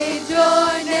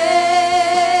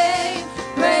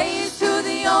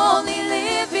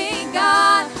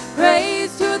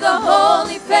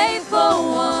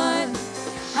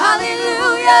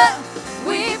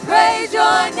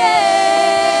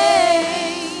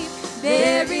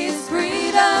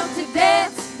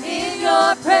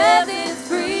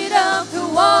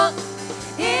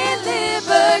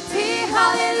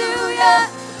Hallelujah.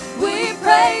 We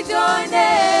praise your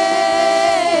name.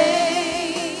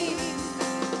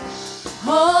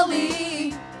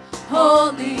 Holy,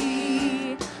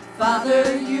 holy,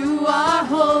 Father, you are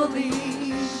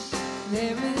holy.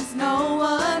 There is no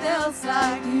one else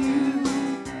like you.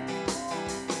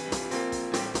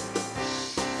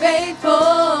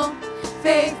 Faithful,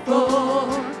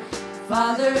 faithful,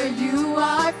 Father, you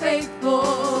are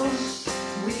faithful.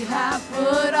 We have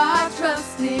put our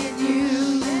trust in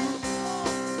you.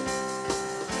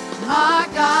 Our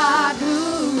God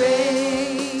who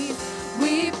reigns,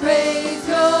 we praise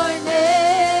your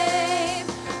name.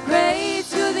 Praise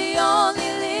to the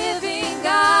only living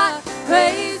God.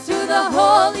 Praise to the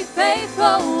holy,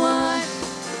 faithful one.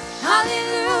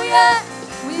 Hallelujah,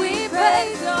 we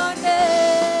praise your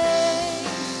name.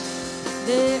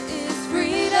 There is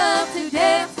freedom to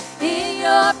dance in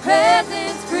your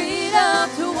presence, freedom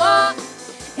to walk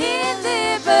in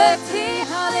liberty.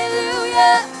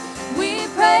 Hallelujah, we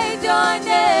praise your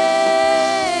name.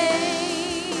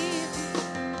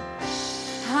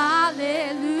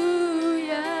 Hallelujah,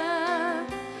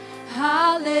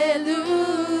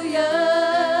 hallelujah,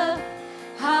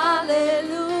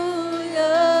 hallelujah,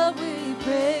 we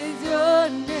praise your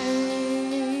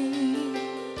name.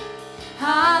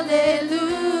 Hallelujah,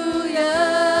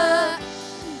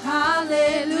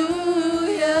 hallelujah,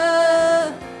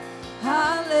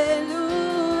 hallelujah,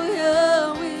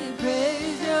 we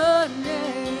praise your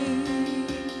name.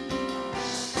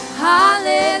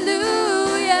 Hallelujah,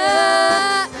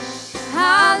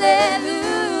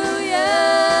 hallelujah,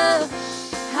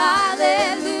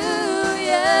 hallelujah,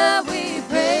 we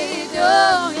praise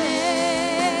your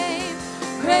name.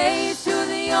 Praise to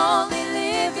the only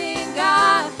living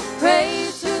God.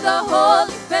 Praise to the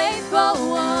holy, faithful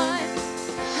one.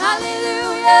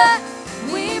 Hallelujah,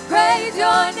 we praise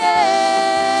your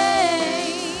name.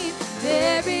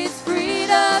 There is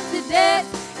freedom to dance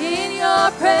in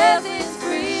your presence,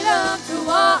 freedom to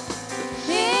walk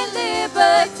in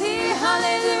liberty.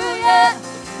 Hallelujah,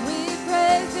 we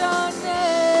praise your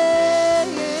name.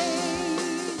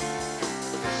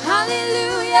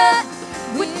 Hallelujah,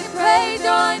 we praise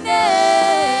your name.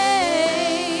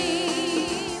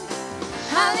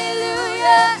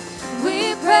 Hallelujah, we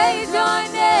praise your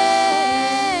name.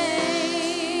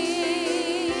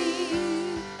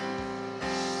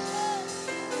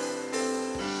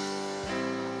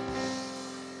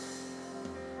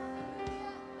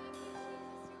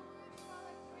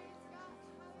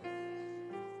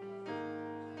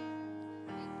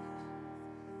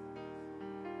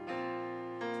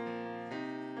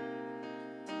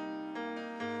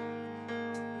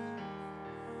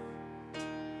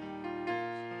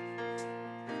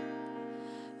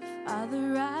 Father,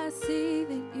 I see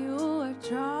that you are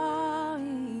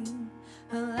drawing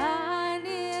a line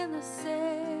in the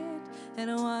sand, and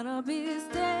I want to be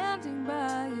standing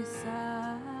by your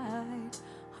side,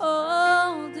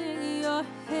 holding your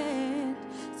hand.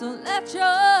 So let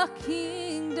your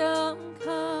kingdom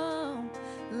come,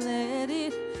 let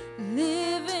it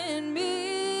live in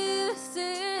me. This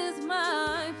is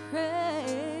my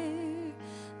prayer,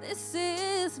 this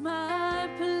is my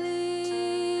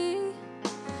plea.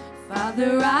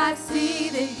 Father, I see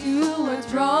that you are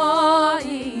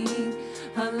drawing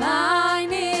a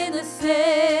line in the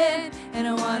sand, and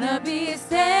I want to be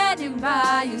standing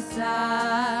by your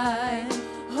side,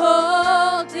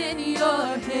 holding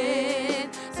your hand.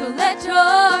 So let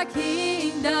your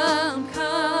kingdom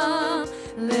come,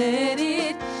 let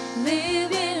it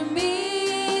live in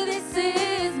me. This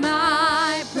is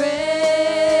my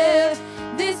prayer,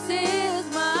 this is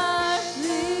my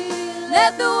plea.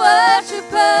 Let the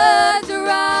worshipers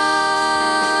arise,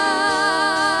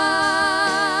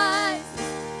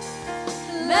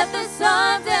 let the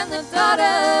sons and the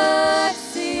daughters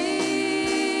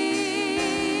sing.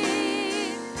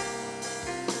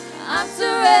 I'm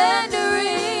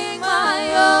surrendering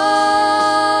my all.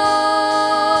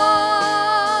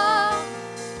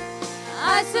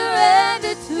 I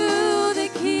surrender to the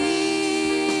King.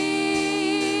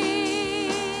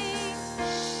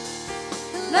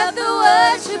 Let the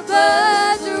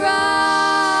worshipers arise,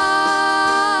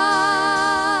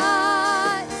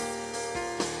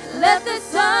 let the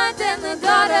sons and the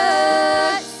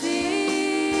daughters sing.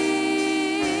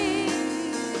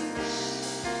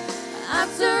 I'm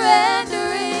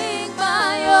surrendering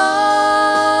my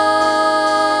all.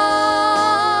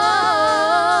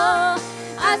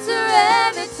 I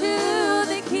surrender to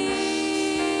the King.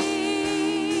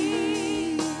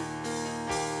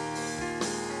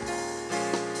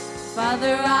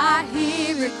 Father, I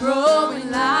hear it growing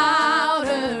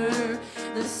louder,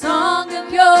 the song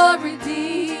of your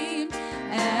redeemed.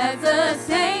 as the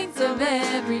saints of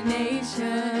every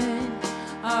nation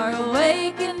are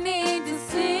awakening to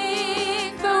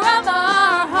sing. From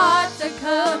our hearts there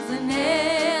comes an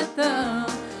anthem.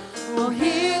 We'll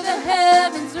hear the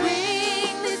heavens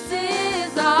ring. This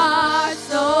is our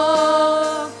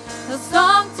song, a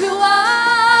song to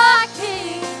our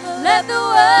King. Let the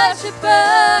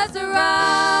worshipers arise.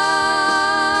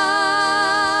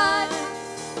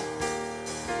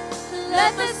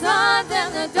 Let the sons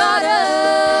and the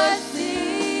daughters sing.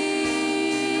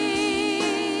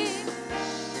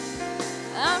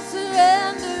 I'm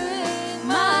surrendering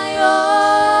my all.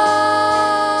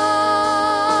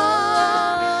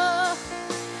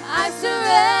 I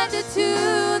surrender to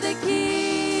the King.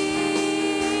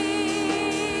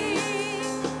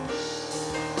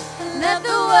 Let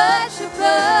the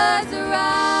worshipers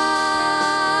arise.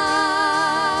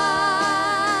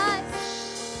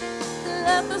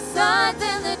 Let the sons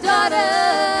and the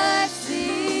daughters sing.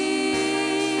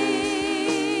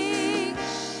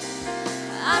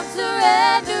 I'm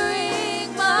surrendering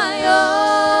my all.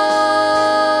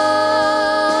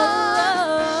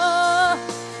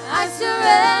 I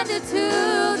surrender to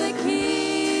the King.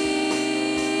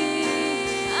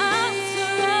 I'm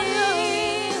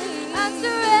surrendering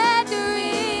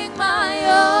my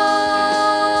all.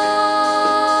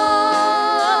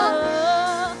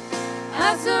 I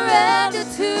surrender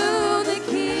to the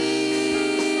King.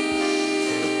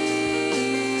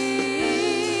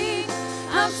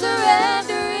 I'm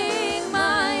surrendering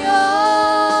my all.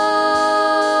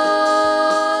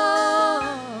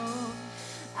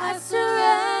 I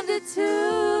surrender to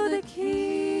the King.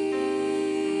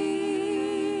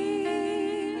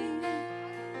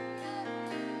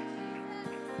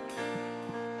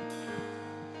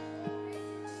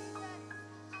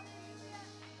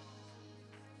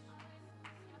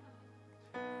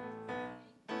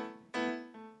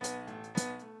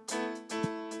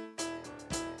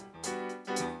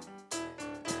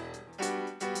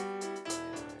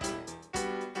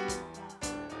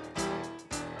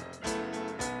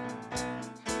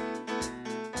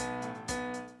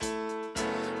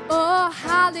 Oh,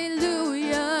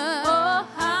 hallelujah. Oh,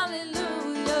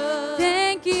 hallelujah.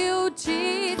 Thank you,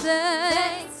 Jesus.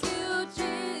 Thank you,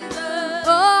 Jesus.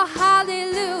 Oh,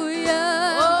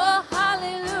 hallelujah. Oh,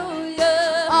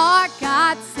 hallelujah. Our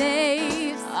God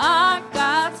saves. Our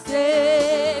God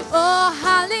saves. Oh,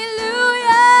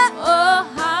 hallelujah. Oh,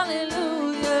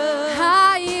 hallelujah.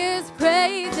 Highest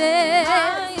praises.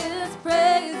 Highest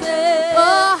praises.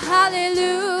 Oh,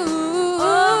 hallelujah.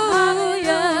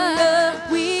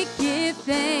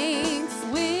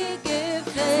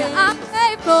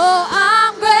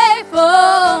 I'm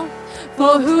grateful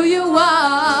for who you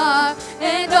are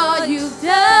and all you've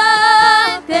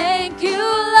done. Thank you,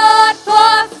 Lord,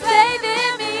 for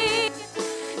saving me.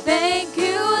 Thank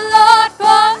you, Lord,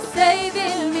 for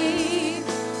saving me.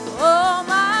 Oh,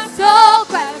 my soul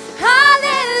cries,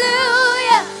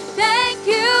 hallelujah. Thank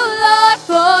you, Lord,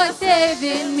 for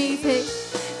saving me.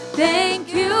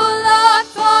 Thank you, Lord,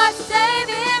 for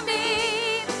saving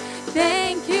me.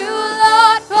 Thank you,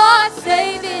 Lord, for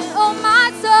saving.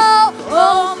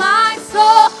 Oh, my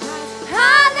soul,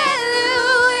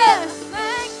 hallelujah.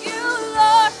 Thank you,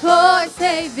 Lord, for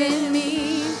saving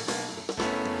me.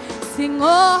 Sing,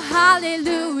 oh,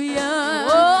 hallelujah.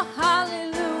 Oh,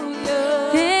 hallelujah.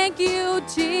 Thank you,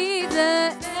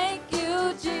 Jesus. Thank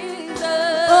you,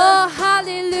 Jesus. Oh,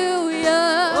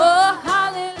 hallelujah. Oh,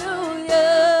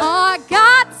 hallelujah. Our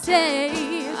God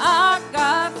saves. Our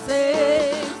God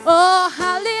saves. Oh,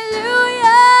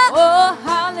 hallelujah. Oh,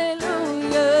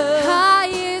 hallelujah.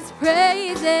 Highest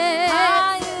praises.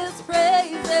 Highest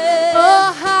praises.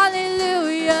 Oh,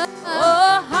 hallelujah.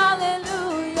 Oh,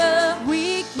 hallelujah.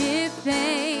 We give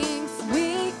thanks.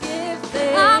 We give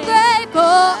thanks. I'm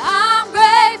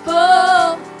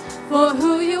grateful for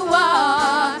who you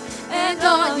are and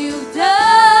all you've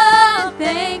done.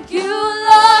 Thank you,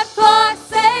 Lord, for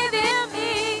saving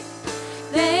me.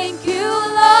 Thank you,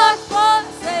 Lord, for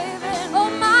saving. Oh,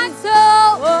 my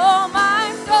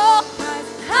soul cries,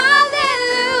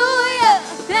 hallelujah.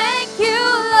 Thank you,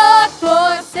 Lord,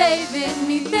 for saving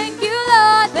me. Thank you,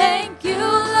 Lord. Thank you,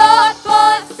 Lord,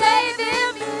 for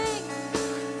saving me.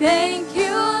 Thank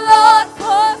you, Lord,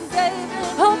 for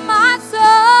saving. Oh, my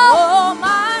soul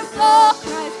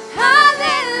cries,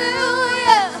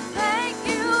 hallelujah. Thank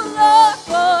you, Lord,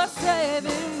 for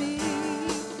saving me.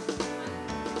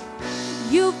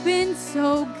 You've been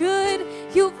so good.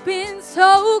 You've been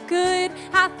so good.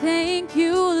 I thank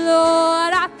you,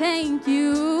 Lord. I thank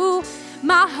you.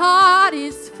 My heart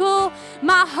is full.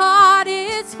 My heart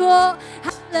is full. I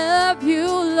love you,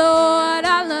 Lord.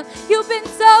 I love. You've been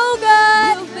so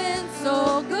good. You've been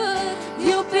so good.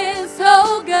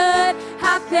 so good.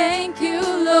 I thank you,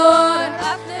 Lord.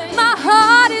 My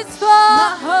heart is full.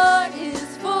 My heart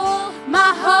is full.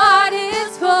 My heart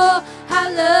is full.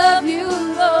 I love you,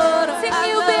 Lord. Sing,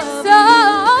 you've been so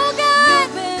good.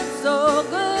 You've been so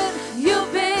good.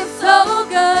 You've been so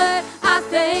good. I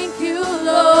thank you,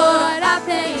 Lord. I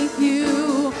thank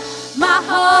you. My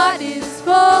heart is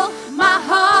full. My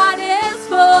heart is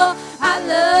full. I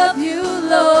love you,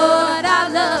 Lord. I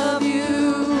love you.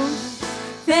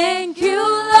 Thank you,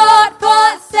 Lord,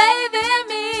 for saving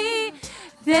me.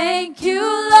 Thank you,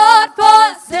 Lord,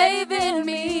 for saving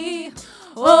me.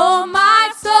 Oh,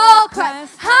 my soul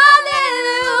cries,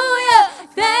 hallelujah.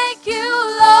 Thank you,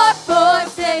 Lord, for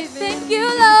saving. Thank you,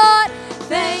 Lord.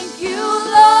 Thank you,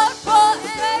 Lord, for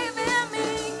saving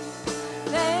me.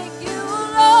 Thank you,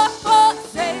 Lord, for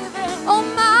saving me. Oh,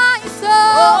 my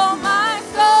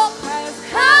soul cries,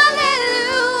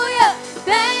 hallelujah.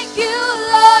 Thank you,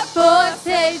 Lord, for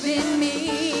saving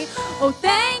me. Oh,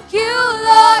 thank you,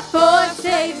 Lord, for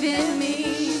saving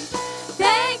me.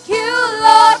 Thank you,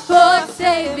 Lord, for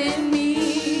saving me.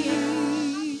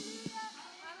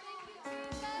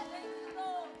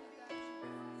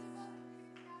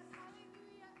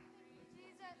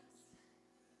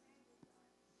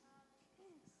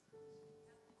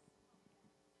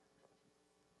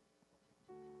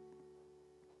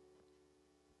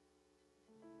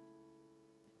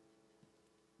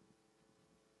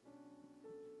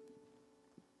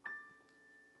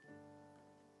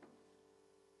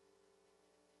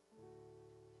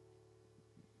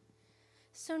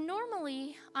 So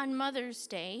normally on Mother's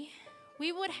Day,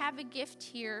 we would have a gift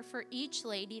here for each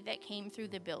lady that came through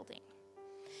the building.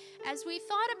 As we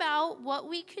thought about what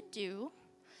we could do,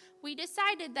 we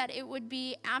decided that it would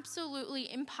be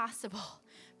absolutely impossible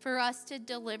for us to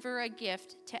deliver a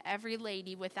gift to every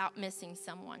lady without missing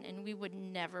someone, and we would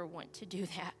never want to do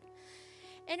that.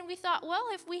 And we thought, well,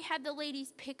 if we had the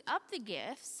ladies pick up the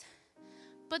gifts,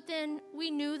 but then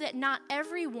we knew that not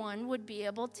everyone would be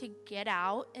able to get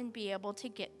out and be able to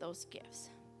get those gifts.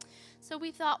 So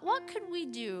we thought, what could we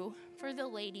do for the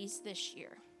ladies this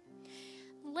year?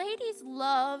 Ladies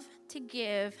love to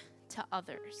give to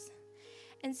others.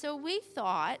 And so we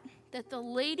thought that the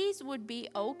ladies would be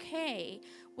okay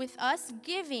with us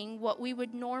giving what we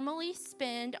would normally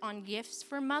spend on gifts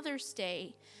for Mother's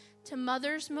Day to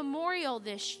Mother's Memorial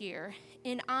this year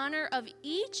in honor of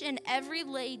each and every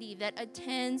lady that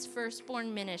attends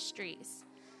Firstborn Ministries.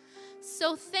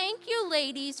 So thank you,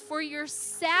 ladies, for your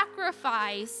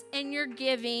sacrifice and your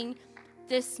giving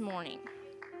this morning.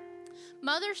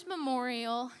 Mother's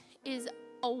Memorial is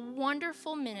a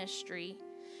wonderful ministry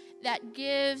that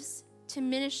gives to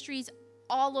ministries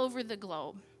all over the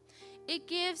globe. It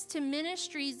gives to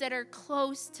ministries that are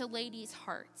close to ladies'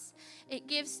 hearts. It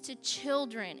gives to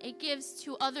children. It gives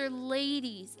to other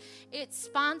ladies. It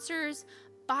sponsors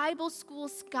Bible school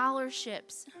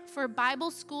scholarships for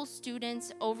Bible school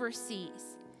students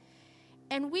overseas.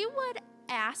 And we would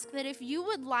ask that if you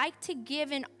would like to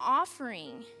give an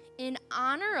offering in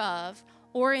honor of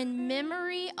or in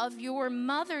memory of your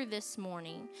mother this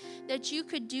morning, that you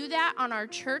could do that on our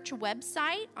church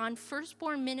website on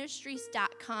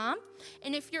firstbornministries.com.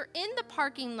 And if you're in the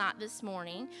parking lot this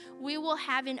morning, we will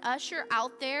have an usher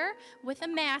out there with a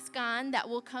mask on that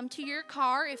will come to your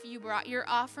car. If you brought your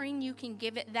offering, you can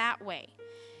give it that way.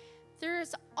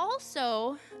 There's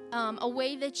also a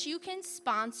way that you can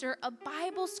sponsor a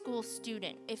Bible school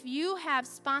student. If you have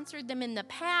sponsored them in the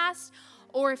past,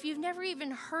 or if you've never even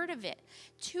heard of it,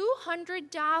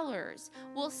 $200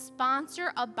 will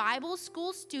sponsor a Bible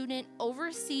school student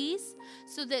overseas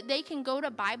so that they can go to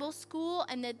Bible school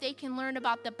and that they can learn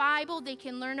about the Bible, they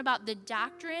can learn about the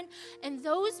doctrine, and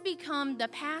those become the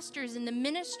pastors and the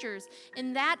ministers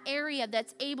in that area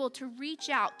that's able to reach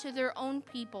out to their own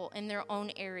people in their own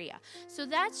area. So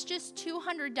that's just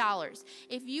 $200.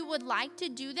 If you would like to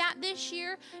do that this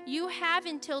year, you have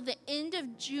until the end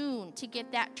of June to get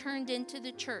that turned into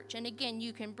the church. And again,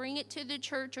 you can bring it to the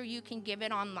church or you can give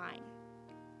it online.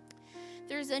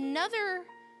 There's another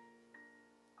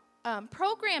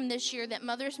program this year that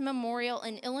Mother's Memorial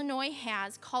in Illinois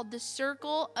has called the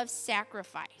Circle of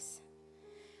Sacrifice.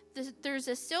 There's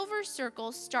a silver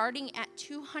circle starting at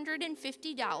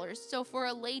 $250. So for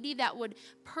a lady that would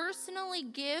personally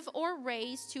give or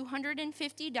raise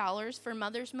 $250 for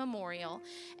Mother's Memorial,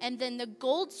 and then the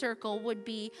gold circle would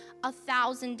be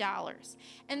 $1,000.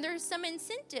 And there's some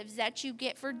incentives that you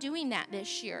get for doing that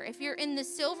this year. If you're in the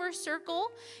silver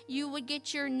circle, you would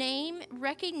get your name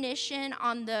recognition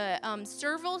on the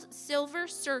silver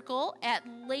circle at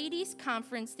Ladies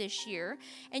Conference this year,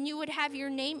 and you would have your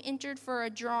name entered for a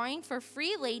drawing for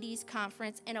free ladies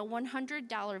conference and a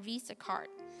 $100 Visa card.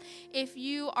 If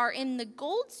you are in the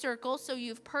gold circle, so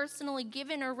you've personally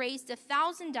given or raised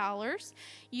 $1,000,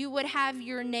 you would have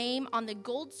your name on the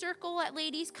gold circle at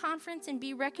Ladies Conference and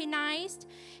be recognized,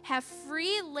 have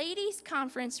free Ladies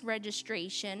Conference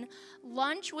registration,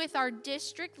 lunch with our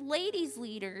district ladies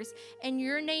leaders, and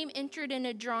your name entered in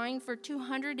a drawing for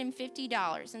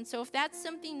 $250. And so if that's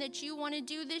something that you want to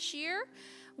do this year,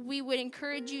 we would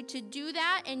encourage you to do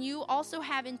that, and you also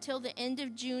have until the end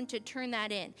of June to turn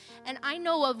that in. And I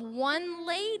know of one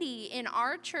lady in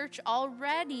our church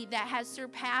already that has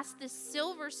surpassed the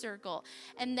silver circle,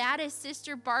 and that is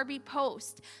Sister Barbie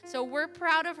Post. So we're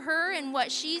proud of her and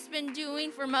what she's been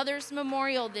doing for Mother's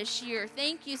Memorial this year.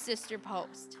 Thank you, Sister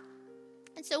Post.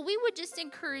 And so we would just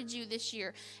encourage you this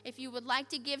year, if you would like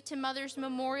to give to Mother's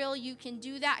Memorial, you can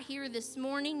do that here this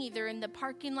morning, either in the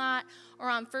parking lot or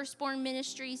on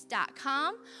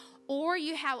firstbornministries.com, or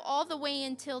you have all the way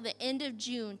until the end of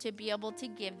June to be able to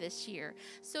give this year.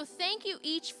 So thank you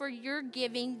each for your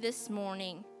giving this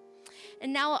morning.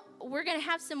 And now we're going to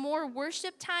have some more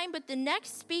worship time, but the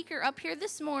next speaker up here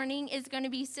this morning is going to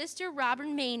be Sister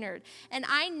Robin Maynard. And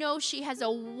I know she has a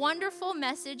wonderful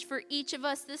message for each of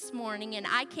us this morning, and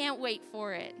I can't wait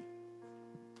for it.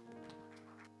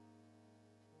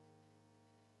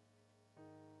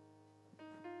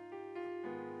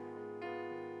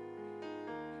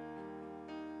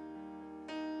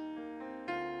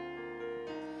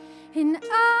 And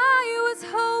I was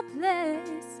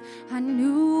hopeless, I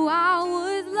knew I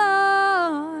was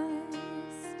lost.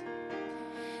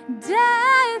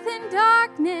 Death and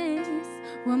darkness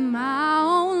were my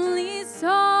only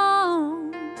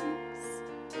songs.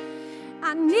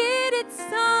 I needed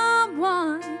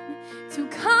someone to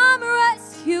come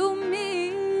rescue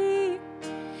me,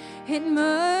 and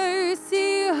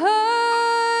mercy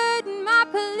heard my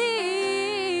plea.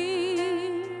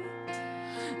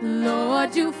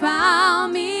 Lord, you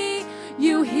found me,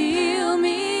 you heal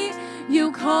me,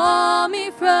 you call me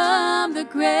from the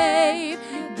grave.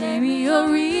 You gave me your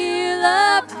real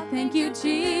love. I thank you,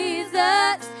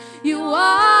 Jesus. You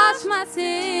washed my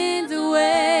sins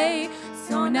away.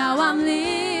 So now I'm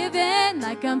living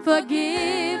like I'm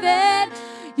forgiven.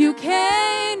 You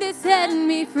came to set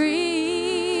me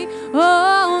free.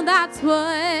 Oh, that's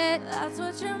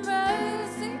what your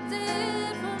mercy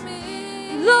did for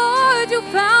me. Lord, you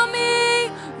found me.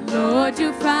 Lord,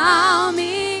 you found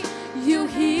me. You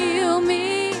heal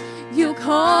me. You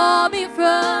call me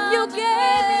from. You gave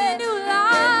me new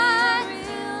life.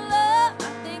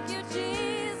 I thank you,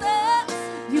 Jesus.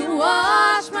 You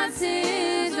washed my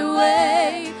sins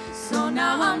away. So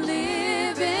now I'm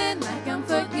living like I'm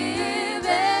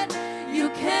forgiven. You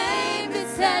came to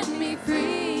set me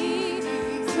free.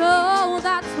 So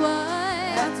that's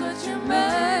what your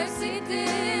mercy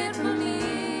did for me.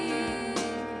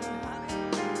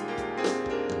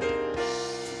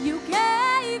 You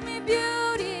gave me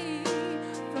beauty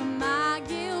from my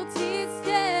guilty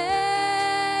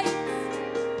state,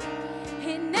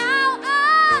 and now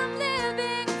I'm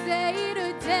living day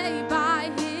to day by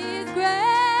His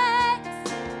grace.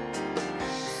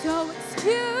 So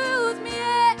excuse me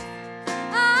if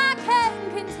I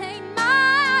can't contain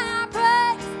my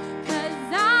praise, 'cause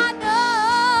I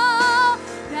know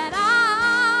that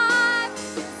I've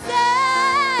been saved.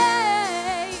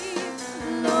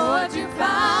 Lord, you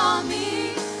found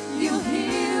me, you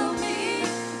healed me,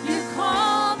 you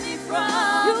called me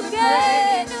from the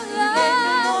grave. You gave me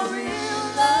your real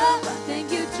love. I thank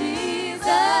you,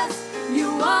 Jesus. You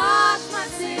washed my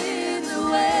sins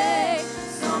away.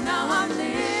 So now I'm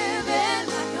living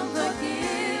like I'm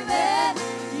forgiven.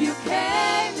 You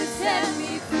came to set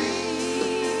me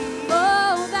free.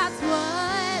 Oh, that's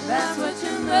what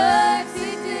your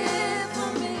mercy did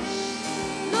for me.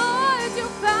 Lord, you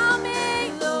found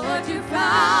me. Lord, you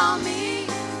found me.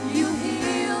 You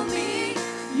healed me.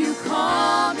 You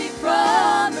called me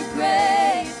from the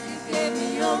grave. You gave me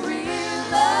your real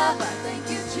love. I thank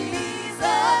you,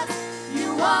 Jesus.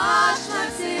 You washed my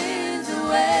sins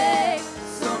away.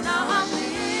 So now I'm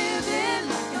living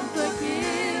like I'm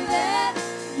forgiven.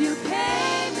 You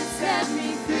came to set me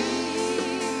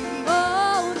free.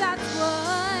 Oh, that's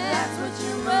what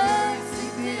your mercy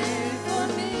did for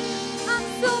me. I'm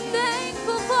so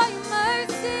thankful for your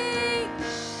mercy.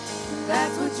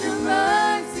 That's what your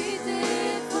mercy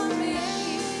did for me.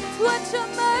 It's what your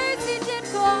mercy did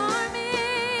for me.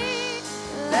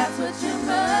 That's what your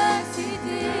mercy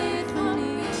did for me.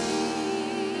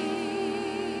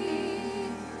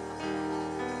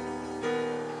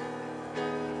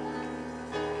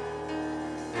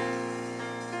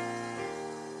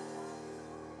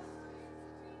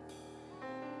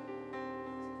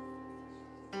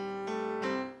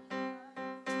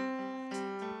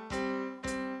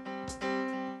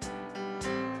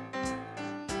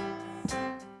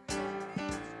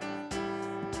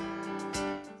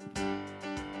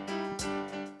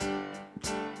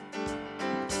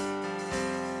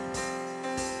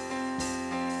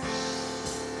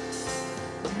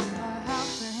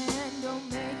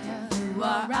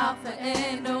 Alpha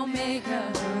and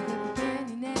Omega.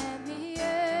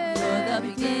 You're the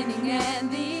beginning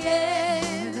and the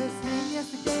end. You're the same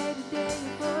yesterday, today,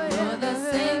 and forever. You're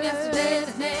the same yesterday,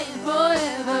 today, and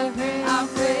forever. I'll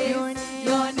praise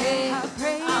your name. I'll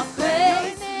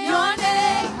praise your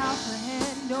name. Alpha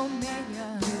and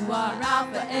Omega. You are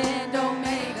Alpha and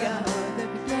Omega. You're the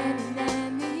beginning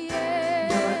and the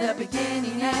end. You're the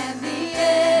beginning and the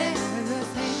end. You're the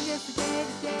same yesterday,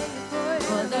 today, and forever.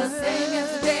 You're the same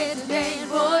yesterday, today, and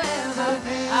forever.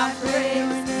 I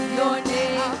praise your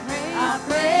name. I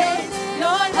praise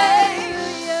your name.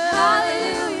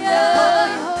 Hallelujah.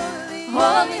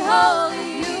 Holy,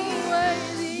 holy.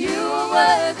 You are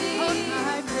worthy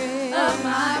of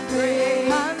my praise.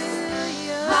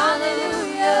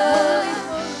 Hallelujah.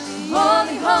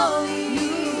 Holy, holy.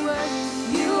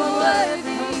 You are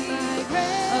worthy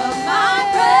of my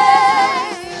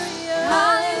praise.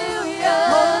 Hallelujah.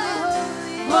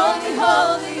 Holy,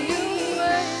 holy.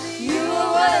 You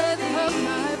are worthy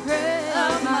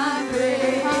of my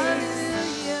praise.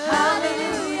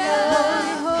 Hallelujah.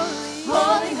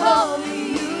 Holy, holy.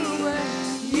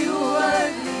 You are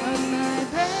worthy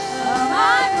of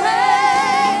my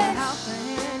praise. Alpha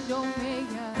and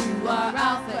Omega. You are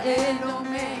Alpha and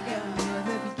Omega. You're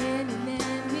the beginning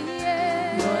and the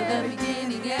end. You're the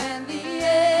beginning and the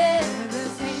end. You're the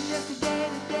same yesterday,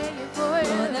 today, and forever.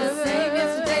 You're the same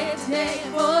yesterday, today,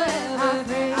 and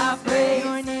forever. I praise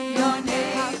your name. I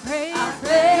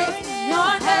praise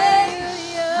your name.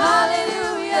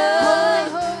 Hallelujah.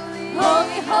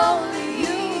 Holy, holy.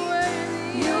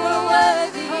 You are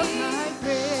worthy of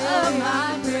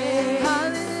my praise.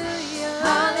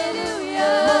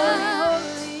 Hallelujah.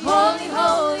 Holy,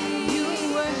 holy.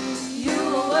 You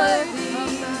are worthy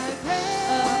of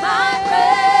my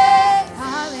praise.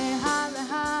 Hallelujah.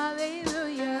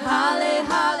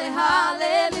 Hallelujah.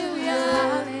 Hallelujah.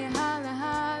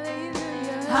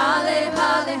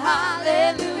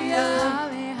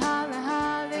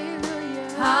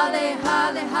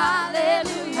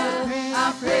 Hallelujah. I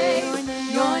praise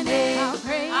your name. I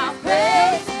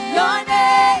praise your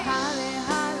name.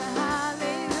 Hallelujah.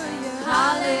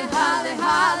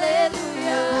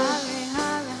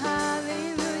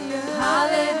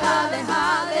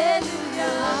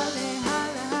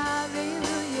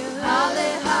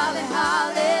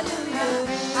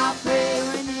 I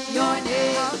praise your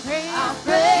name. I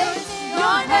praise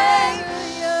your name.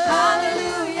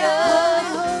 Hallelujah.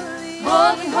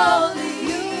 Holy, holy.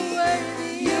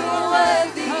 You are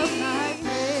worthy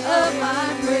of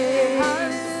my praise.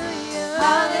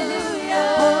 Hallelujah.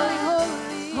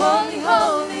 Holy,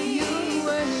 holy.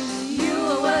 You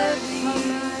are worthy of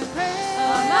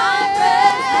my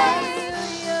praise.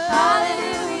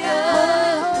 Hallelujah.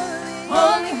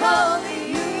 Holy, holy.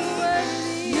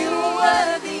 You are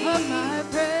worthy of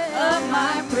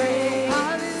my praise.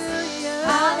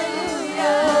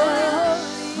 Hallelujah.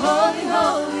 Holy,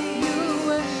 holy.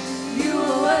 You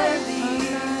are worthy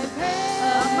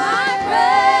of my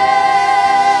praise.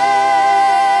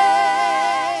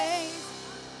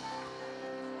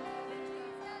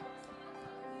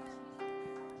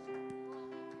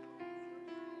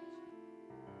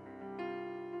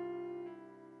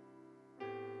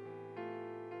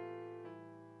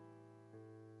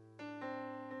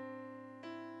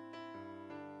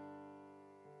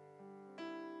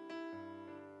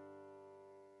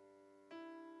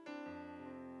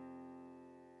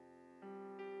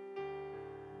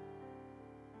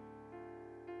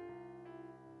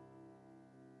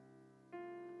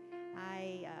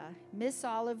 I miss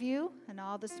all of you and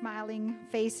all the smiling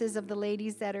faces of the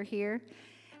ladies that are here.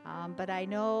 But I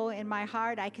know in my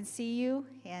heart I can see you,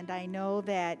 and I know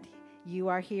that you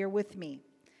are here with me.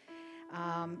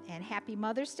 And happy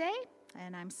Mother's Day.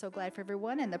 And I'm so glad for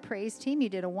everyone. And the praise team, you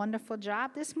did a wonderful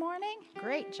job this morning.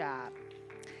 Great job.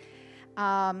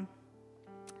 I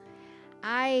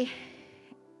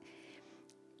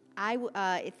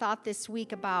thought this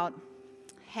week about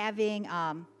having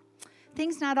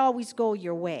things not always go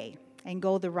your way and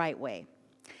go the right way.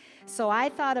 So I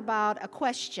thought about a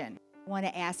question I want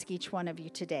to ask each one of you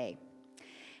today.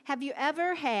 Have you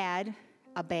ever had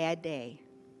a bad day?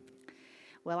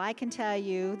 Well, I can tell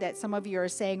you that some of you are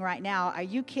saying right now, are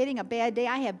you kidding? A bad day?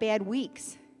 I have bad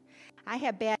weeks. I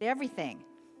have bad everything.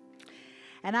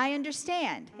 And I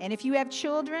understand. And if you have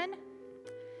children,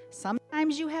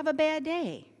 sometimes you have a bad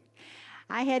day.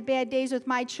 I had bad days with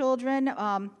my children.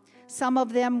 Some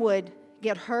of them would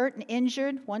get hurt and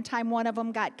injured. One time one of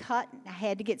them got cut. I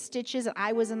had to get stitches, and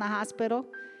I was in the hospital.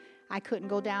 I couldn't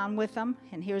go down with them.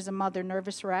 And here's a mother,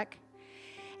 nervous wreck.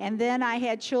 And then I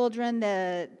had children,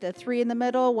 the three in the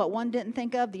middle. What one didn't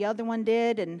think of, the other one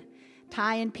did. And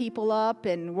tying people up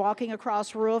and walking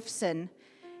across roofs and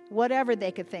whatever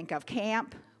they could think of.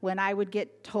 Camp, when I would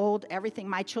get told everything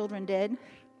my children did.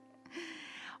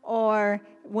 Or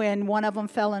when one of them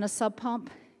fell in a sub pump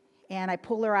and I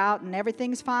pull her out and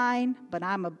everything's fine, but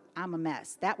I'm a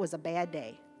mess. That was a bad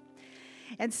day.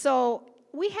 And so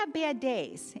we have bad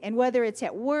days. And whether it's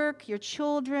at work, your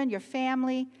children, your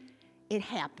family, it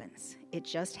happens. It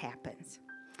just happens.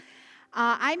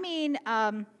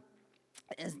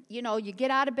 You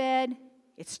get out of bed,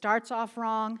 it starts off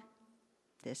wrong.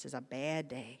 This is a bad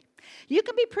day. You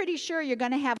can be pretty sure you're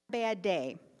going to have a bad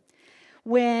day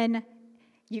when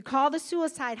you call the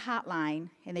suicide hotline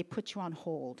and they put you on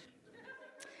hold.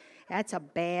 That's a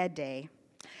bad day.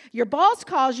 Your boss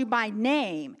calls you by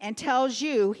name and tells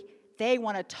you they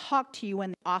want to talk to you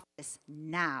in the office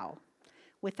now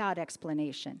without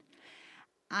explanation.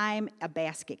 I'm a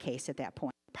basket case at that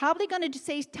point. Probably going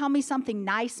to tell me something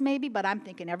nice maybe, but I'm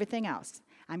thinking everything else.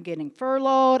 I'm getting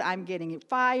furloughed, I'm getting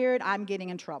fired, I'm getting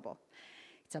in trouble.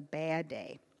 It's a bad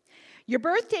day. Your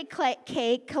birthday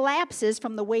cake collapses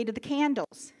from the weight of the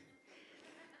candles.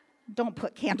 Don't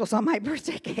put candles on my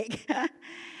birthday cake.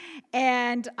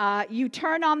 And you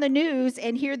turn on the news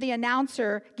and hear the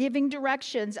announcer giving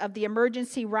directions of the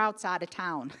emergency routes out of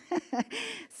town.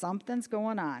 Something's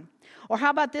going on. Or how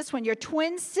about this one? Your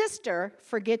twin sister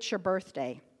forgets your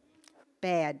birthday.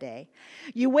 Bad day.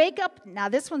 You wake up, now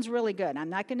this one's really good.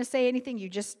 I'm not going to say anything. You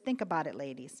just think about it,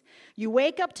 ladies. You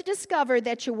wake up to discover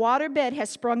that your waterbed has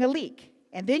sprung a leak.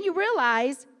 And then you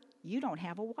realize you don't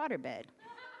have a waterbed.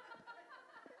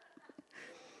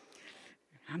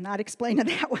 I'm not explaining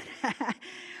that one.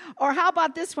 Or how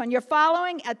about this one? You're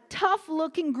following a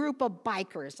tough-looking group of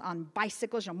bikers on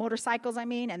bicycles, or motorcycles,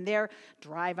 and they're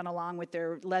driving along with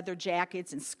their leather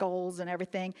jackets and skulls and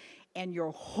everything, and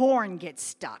your horn gets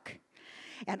stuck.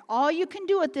 And all you can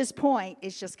do at this point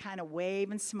is just kind of wave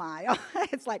and smile.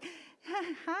 It's like,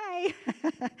 hi,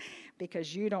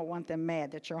 because you don't want them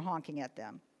mad that you're honking at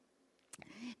them.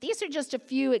 These are just a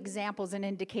few examples and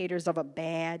indicators of a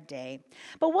bad day.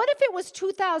 But what if it was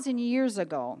 2,000 years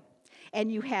ago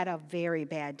and you had a very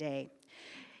bad day?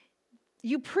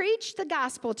 You preached the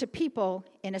gospel to people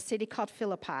in a city called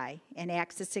Philippi in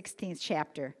Acts the 16th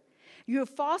chapter. You were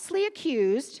falsely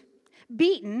accused,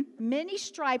 beaten, many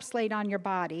stripes laid on your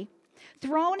body,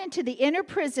 thrown into the inner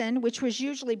prison, which was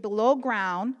usually below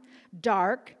ground,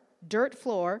 dark, dirt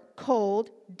floor,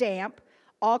 cold, damp,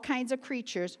 all kinds of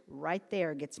creatures. Right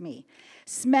there gets me.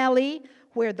 Smelly,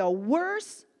 where the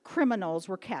worst criminals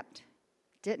were kept.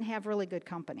 Didn't have really good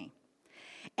company.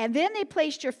 And then they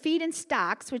placed your feet in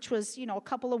stocks, which was, a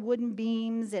couple of wooden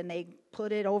beams, and they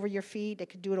put it over your feet. They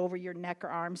could do it over your neck or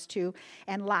arms too,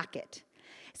 and lock it.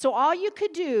 So all you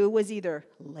could do was either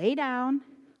lay down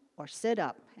or sit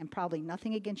up, and probably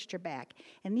nothing against your back.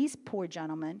 And these poor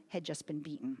gentlemen had just been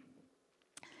beaten.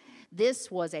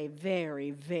 This was a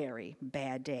very, very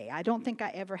bad day. I don't think I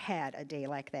ever had a day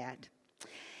like that.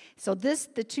 So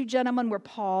the two gentlemen were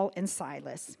Paul and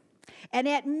Silas. And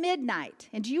at midnight,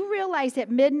 and do you realize that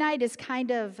midnight is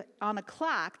kind of on a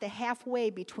clock, the halfway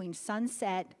between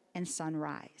sunset and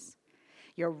sunrise?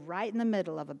 You're right in the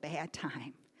middle of a bad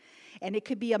time. And it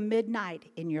could be a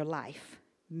midnight in your life.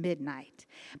 Midnight.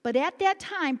 But at that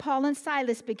time, Paul and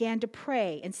Silas began to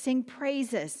pray and sing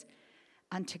praises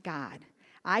unto God.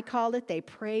 I call it they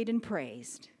prayed and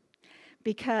praised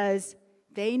because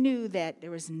they knew that there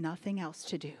was nothing else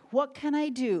to do. What can I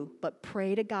do but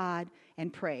pray to God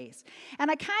and praise?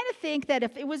 And I kind of think that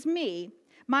if it was me,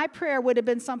 my prayer would have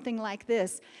been something like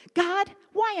this. God,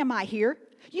 why am I here?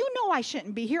 You know I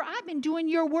shouldn't be here. I've been doing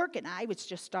your work. And I would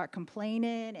just start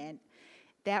complaining, and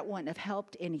that wouldn't have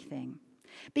helped anything.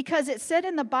 Because it said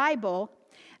in the Bible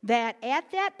that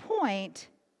at that point,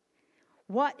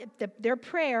 their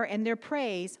prayer and their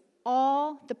praise,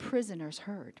 all the prisoners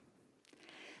heard.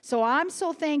 So I'm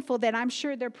so thankful that I'm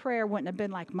sure their prayer wouldn't have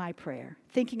been like my prayer,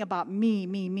 thinking about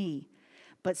me,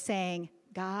 but saying,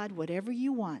 God, whatever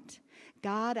you want.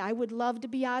 God, I would love to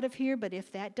be out of here, but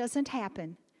if that doesn't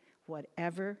happen,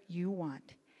 whatever you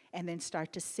want. And then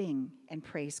start to sing and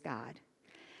praise God.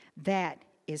 That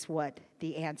is what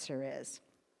the answer is.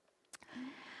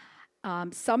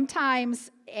 Sometimes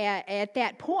at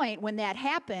that point, when that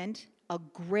happened, a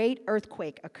great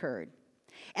earthquake occurred.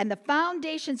 And the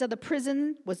foundations of the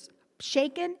prison was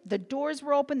shaken. The doors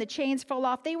were open. The chains fell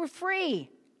off. They were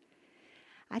free.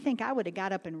 I think I would have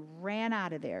got up and ran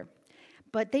out of there.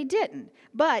 But they didn't.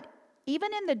 But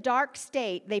even in the dark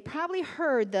state, they probably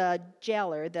heard the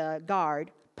jailer, the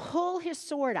guard, pull his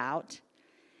sword out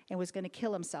and was going to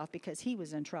kill himself because he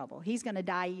was in trouble. He's going to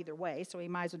die either way, so he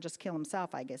might as well just kill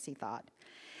himself, I guess he thought.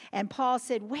 And Paul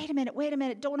said, wait a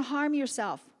minute, don't harm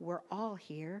yourself. We're all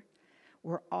here.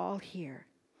 We're all here.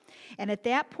 And at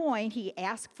that point, he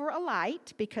asked for a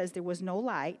light because there was no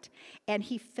light. And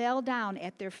he fell down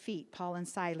at their feet, Paul and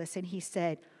Silas, and he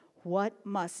said, what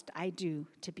must I do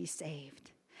to be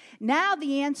saved? Now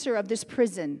the answer of this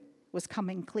prison was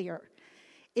coming clear.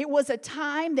 It was a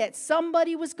time that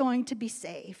somebody was going to be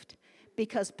saved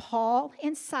because Paul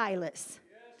and Silas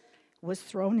was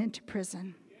thrown into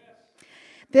prison.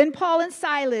 Then Paul and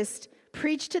Silas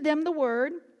preached to them the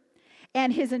word,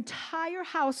 and his entire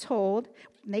household,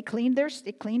 they cleaned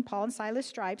Paul and Silas'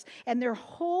 stripes, and their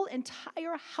whole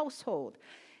entire household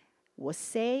was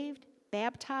saved,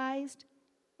 baptized,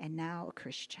 and now a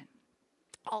Christian.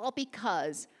 All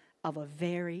because of a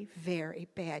very, very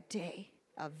bad day.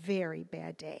 A very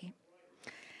bad day.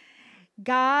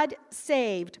 God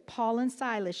saved Paul and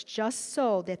Silas just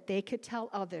so that they could tell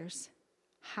others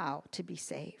how to be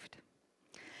saved.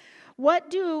 Why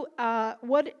did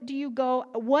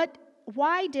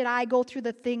I go through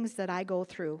the things that I go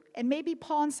through? And maybe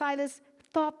Paul and Silas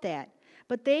thought that,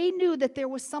 but they knew that there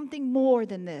was something more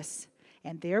than this.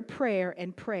 And their prayer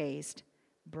and praise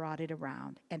brought it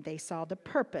around, and they saw the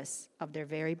purpose of their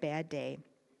very bad day.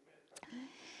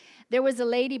 There was a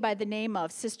lady by the name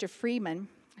of Sister Freeman.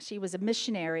 She was a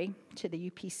missionary to the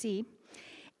UPC,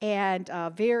 and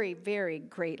a very, very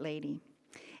great lady.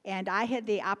 And I had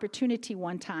the opportunity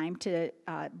one time to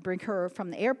bring her from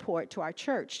the airport to our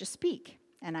church to speak.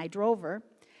 And I drove her,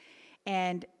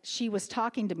 and she was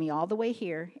talking to me all the way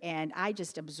here, and I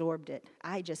just absorbed it.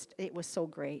 It was so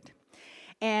great.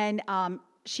 And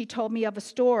she told me of a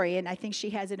story, and I think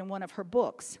she has it in one of her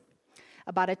books,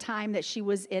 about a time that she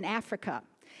was in Africa.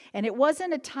 And it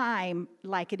wasn't a time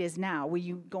like it is now, where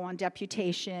you go on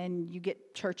deputation, you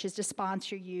get churches to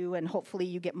sponsor you, and hopefully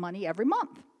you get money every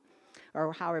month,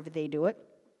 or however they do it.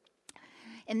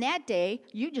 In that day,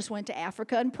 you just went to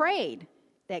Africa and prayed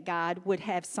that God would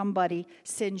have somebody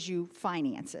send you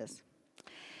finances.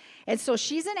 And so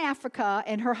she's in Africa,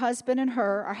 and her husband and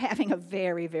her are having a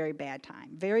very, very bad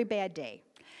time, very bad day.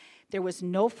 There was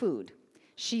no food.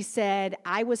 She said,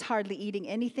 I was hardly eating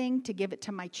anything to give it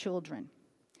to my children.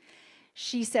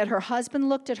 She said her husband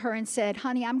looked at her and said,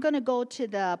 honey, I'm going to go to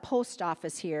the post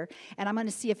office here, and I'm going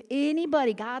to see if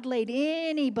God laid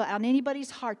on anybody's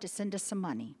heart to send us some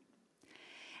money.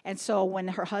 And so when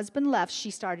her husband left, she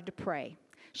started to pray.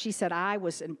 She said, I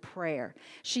was in prayer.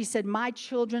 She said, my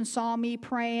children saw me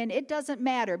praying. It doesn't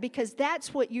matter, because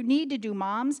that's what you need to do,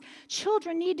 moms.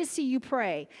 Children need to see you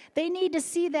pray. They need to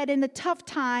see that in the tough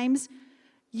times,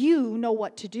 you know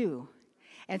what to do.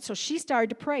 And so she started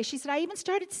to pray. She said, I even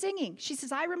started singing. She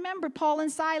says, I remember Paul and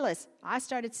Silas. I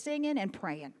started singing and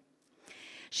praying.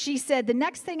 She said, the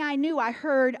next thing I knew, I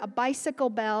heard a bicycle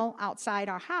bell outside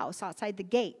our house, outside the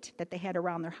gate that they had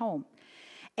around their home.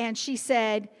 And she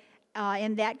said,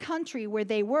 in that country where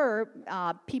they were,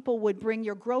 people would bring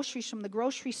your groceries from the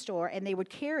grocery store, and they would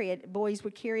carry it. Boys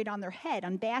would carry it on their head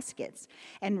on baskets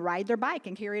and ride their bike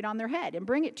and carry it on their head and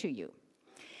bring it to you.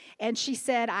 And she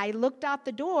said, I looked out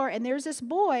the door, and there's this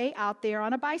boy out there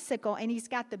on a bicycle, and he's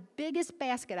got the biggest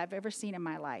basket I've ever seen in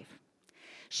my life.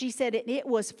 She said it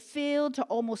was filled to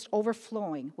almost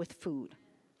overflowing with food.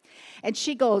 And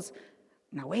she goes,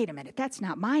 now, wait a minute, that's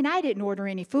not mine. I didn't order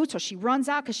any food. So she runs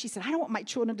out, because she said, I don't want my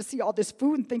children to see all this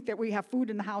food and think that we have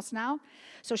food in the house now.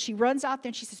 So she runs out there,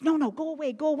 and she says, no, go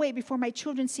away before my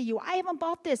children see you. I haven't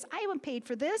bought this. I haven't paid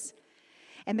for this.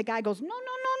 And the guy goes,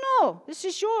 no, this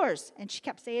is yours. And she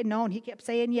kept saying no, and he kept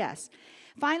saying yes.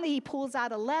 Finally, he pulls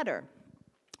out a letter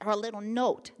or a little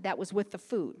note that was with the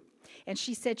food. And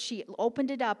she said she opened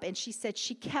it up, and she said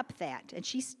she kept that, and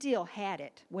she still had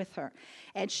it with her.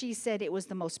 And she said it was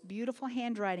the most beautiful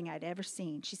handwriting I'd ever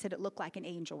seen. She said it looked like an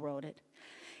angel wrote it.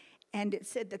 And it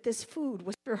said that this food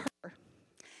was for her,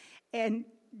 and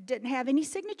didn't have any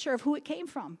signature of who it came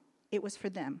from. It was for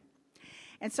them.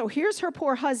 And so here's her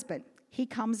poor husband. He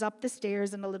comes up the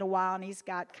stairs in a little while, and he's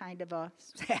got kind of a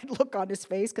sad look on his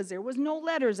face, because there was no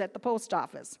letters at the post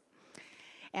office.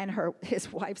 And his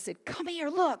wife said, come here,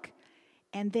 look.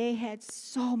 And they had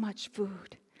so much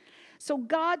food. So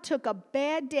God took a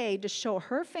bad day to show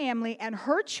her family and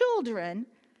her children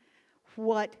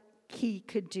what he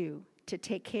could do to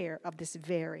take care of this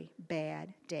very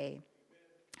bad day.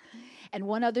 And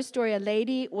one other story, a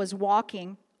lady was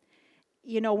walking.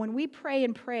 You know, when we pray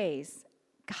and praise,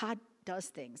 God does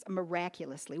things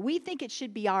miraculously. We think it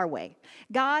should be our way.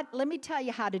 God, let me tell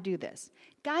you how to do this.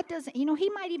 God doesn't, he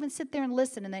might even sit there and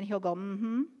listen, and then he'll go,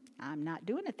 I'm not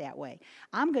doing it that way.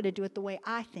 I'm going to do it the way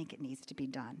I think it needs to be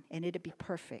done, and it'll be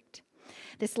perfect.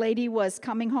 This lady was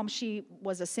coming home. She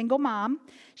was a single mom.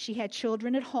 She had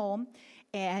children at home,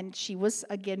 And she was,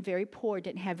 again, very poor,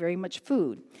 didn't have very much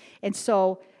food. And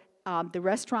so the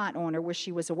restaurant owner, where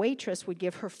she was a waitress, would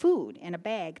give her food in a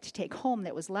bag to take home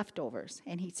that was leftovers.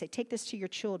 And he'd say, take this to your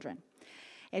children.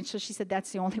 And so she said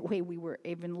that's the only way we were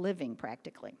even living,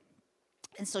 practically.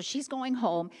 And so she's going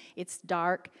home. It's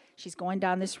dark. She's going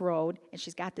down this road, and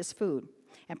she's got this food.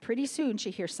 And pretty soon,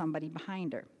 she hears somebody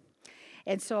behind her.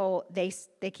 And so they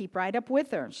keep right up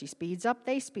with her. She speeds up,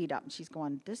 they speed up. And she's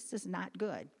going, this is not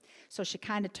good. So she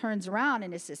kind of turns around,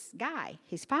 and it's this guy.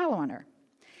 He's following her.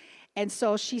 And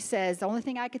so she says, the only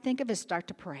thing I could think of is start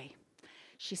to pray.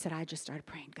 She said, I just started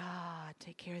praying, God,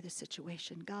 take care of the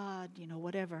situation. God,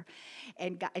 whatever.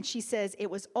 And she says, it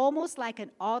was almost like an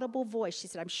audible voice. She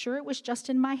said, I'm sure it was just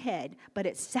in my head, but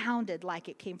it sounded like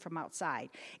it came from outside.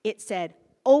 It said,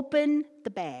 open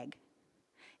the bag.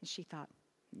 And she thought,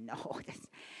 no.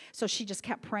 So she just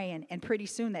kept praying, and pretty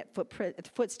soon the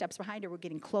footsteps behind her were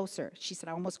getting closer. She said,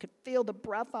 I almost could feel the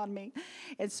breath on me.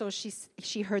 And so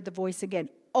she heard the voice again,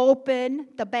 open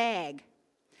the bag.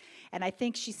 And I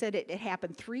think she said it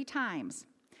happened 3 times.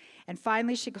 And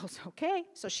finally she goes, okay.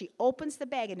 So she opens the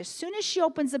bag, and as soon as she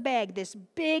opens the bag, this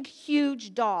big,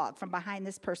 huge dog from behind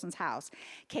this person's house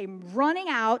came running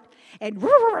out, and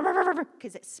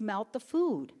because it smelt the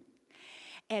food.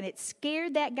 And it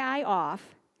scared that guy off.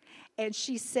 And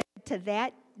she said, to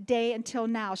that day until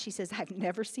now, she says, I've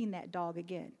never seen that dog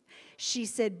again. She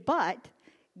said, but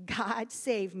God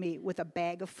saved me with a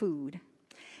bag of food.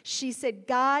 She said,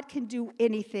 God can do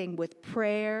anything with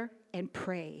prayer and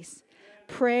praise.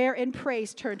 Prayer and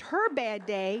praise turned her bad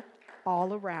day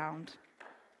all around.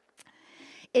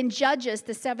 In Judges,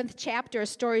 the 7th chapter, a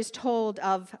story is told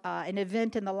of an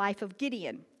event in the life of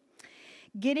Gideon.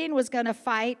 Gideon was going to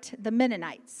fight the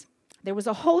Mennonites. There was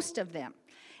a host of them.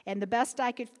 And the best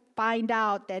I could find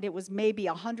out that it was maybe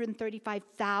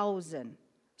 135,000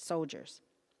 soldiers.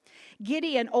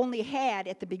 Gideon only had,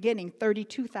 at the beginning,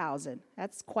 32,000.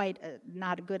 That's quite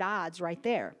not good odds right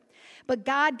there. But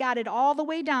God got it all the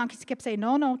way down, because he kept saying,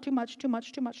 no, too much,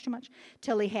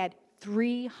 till he had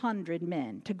 300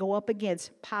 men to go up against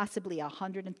possibly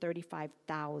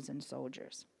 135,000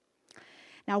 soldiers.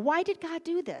 Now, why did God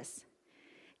do this?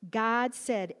 God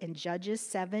said in Judges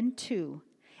 7:2,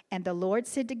 and the Lord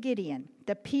said to Gideon,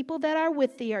 the people that are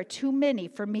with thee are too many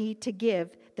for me to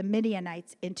give the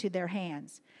Midianites into their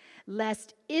hands,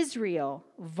 lest Israel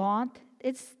vaunt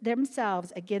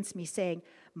themselves against me, saying,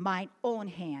 mine own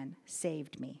hand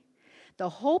saved me. The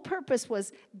whole purpose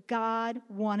was God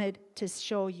wanted to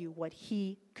show you what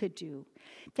he could do.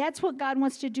 That's what God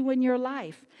wants to do in your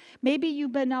life. Maybe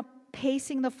you've been up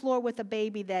pacing the floor with a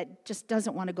baby that just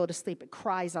doesn't want to go to sleep. It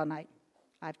cries all night.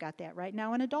 I've got that right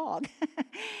now in a dog.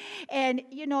 And,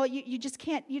 you just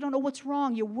can't, you don't know what's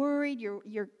wrong. You're worried.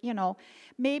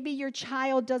 Maybe your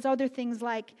child does other things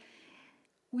like,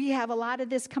 we have a lot of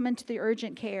this come into the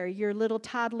urgent care. Your little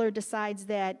toddler decides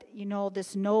that,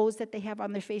 this nose that they have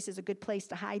on their face is a good place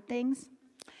to hide things,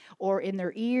 or in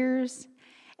their ears.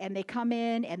 And they come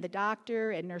in, and the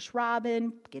doctor and Nurse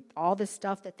Robin get all this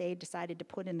stuff that they decided to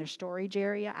put in their storage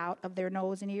area out of their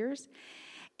nose and ears.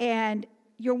 And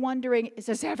you're wondering, is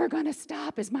this ever going to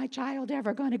stop? Is my child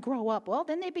ever going to grow up? Well,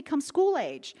 then they become school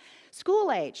age.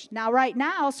 School age. Now, right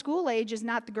now, school age is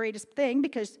not the greatest thing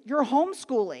because you're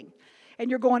homeschooling. And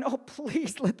you're going, oh,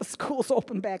 please let the schools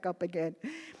open back up again.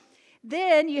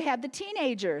 Then you have the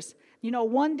teenagers.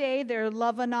 One day they're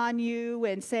loving on you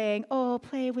and saying, oh,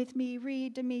 play with me,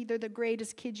 read to me. They're the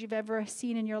greatest kids you've ever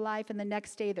seen in your life. And the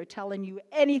next day they're telling you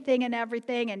anything and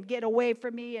everything and get away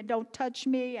from me and don't touch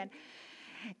me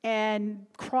and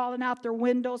crawling out their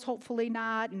windows, hopefully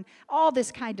not, and all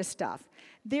this kind of stuff.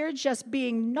 They're just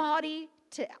being naughty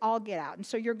to all get out. And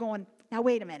so you're going, now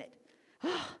wait a minute.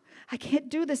 Oh, I can't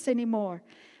do this anymore.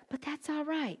 But that's all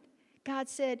right. God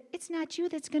said, it's not you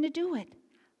that's going to do it.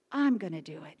 I'm going to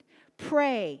do it.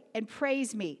 Pray and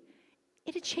praise me.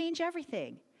 It'll change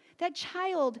everything. That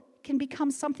child can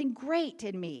become something great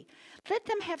in me. Let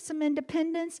them have some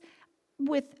independence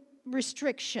with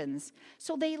restrictions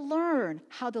so they learn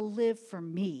how to live for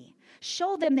me.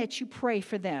 Show them that you pray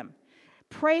for them.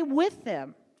 Pray with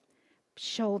them.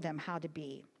 Show them how to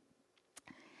be.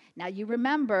 Now you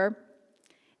remember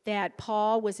that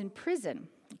Paul was in prison,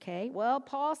 okay? Well,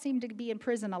 Paul seemed to be in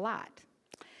prison a lot.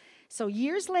 So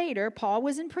years later, Paul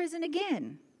was in prison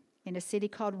again in a city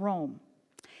called Rome.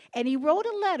 And he wrote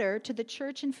a letter to the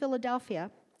church in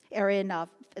Philadelphia, or in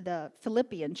the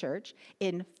Philippian church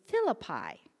in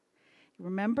Philippi.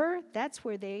 Remember, that's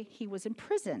where he was in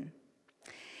prison.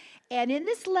 And in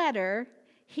this letter,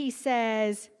 he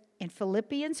says in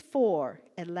Philippians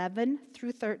 4:11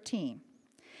 through 13,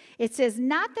 it says,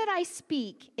 not that I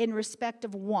speak in respect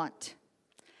of want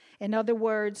In other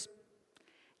words,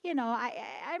 it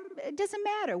doesn't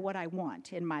matter what I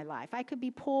want in my life. I could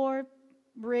be poor,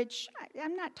 rich.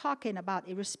 I'm not talking about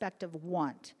irrespective of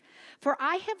want. For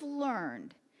I have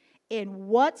learned in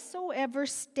whatsoever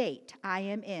state I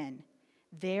am in,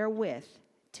 therewith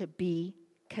to be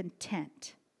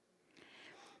content.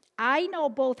 I know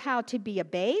both how to be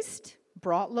abased,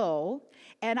 brought low,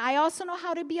 and I also know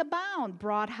how to be abound,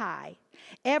 brought high.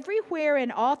 Everywhere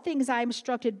in all things I am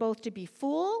instructed both to be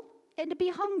full and to be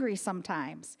hungry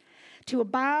sometimes, to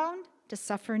abound, to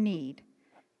suffer need.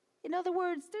 In other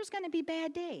words, there's going to be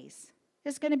bad days.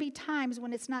 There's going to be times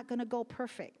when it's not going to go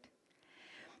perfect.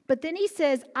 But then he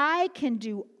says, I can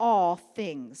do all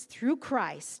things through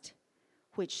Christ,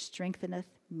 which strengtheneth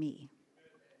me.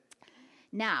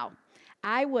 Now,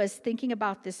 I was thinking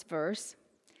about this verse,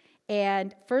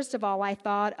 and first of all, I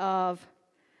thought of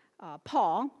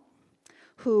Paul,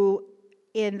 who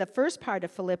in the first part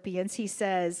of Philippians, he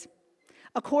says,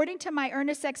 according to my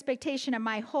earnest expectation and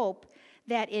my hope,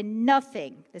 that in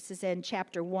nothing, this is in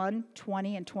chapter 1,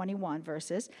 20 and 21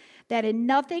 verses, that in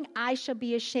nothing I shall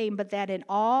be ashamed, but that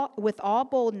with all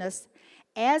boldness,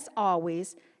 as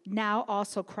always, now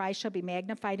also Christ shall be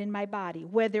magnified in my body,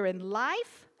 whether in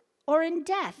life or in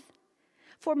death.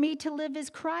 For me to live is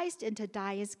Christ and to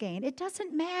die is gain. It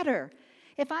doesn't matter.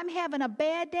 If I'm having a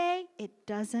bad day, it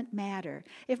doesn't matter.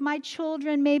 If my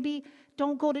children maybe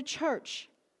don't go to church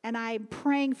and I'm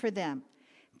praying for them,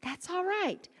 that's all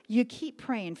right. You keep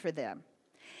praying for them.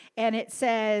 And it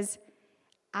says,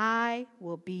 I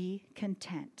will be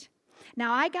content.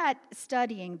 Now, I got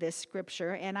studying this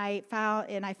scripture, and I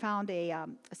found a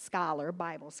scholar,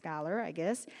 Bible scholar, I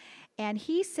guess, and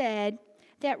he said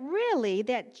that really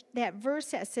that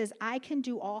verse that says, I can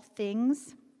do all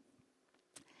things,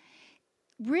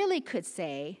 really could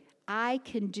say, I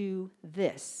can do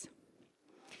this.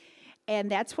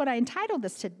 And that's what I entitled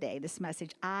this today, this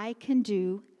message, I can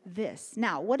do this.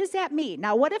 Now, what does that mean?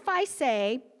 Now, what if I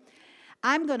say,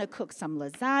 I'm going to cook some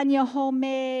lasagna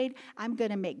homemade, I'm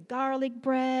going to make garlic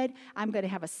bread, I'm going to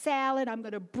have a salad, I'm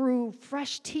going to brew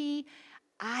fresh tea.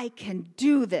 I can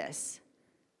do this.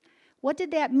 What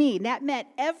did that mean? That meant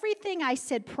everything I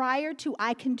said prior to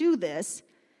I can do this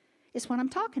is what I'm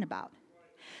talking about.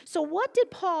 So what did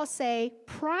Paul say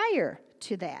prior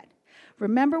to that?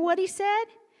 Remember what he said?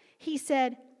 He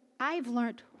said, I've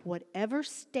learned whatever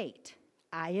state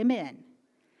I am in,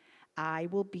 I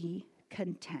will be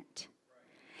content.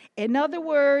 In other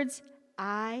words,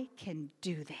 I can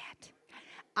do that.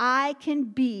 I can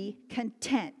be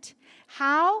content.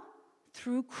 How?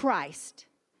 Through Christ,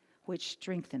 which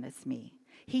strengtheneth me.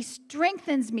 He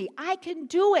strengthens me. I can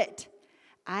do it.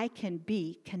 I can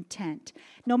be content.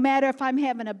 No matter if I'm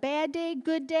having a bad day,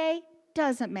 good day,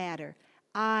 doesn't matter.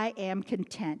 I am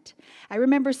content. I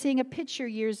remember seeing a picture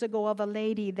years ago of a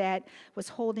lady that was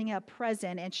holding a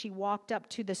present, and she walked up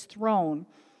to this throne,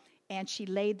 and she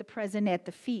laid the present at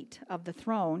the feet of the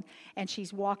throne, and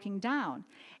she's walking down.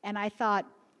 And I thought,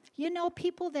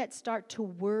 people that start to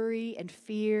worry and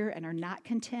fear and are not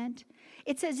content,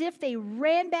 it's as if they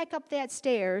ran back up that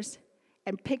stairs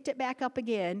and picked it back up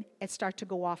again and start to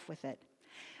go off with it.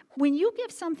 When you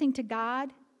give something to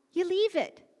God, you leave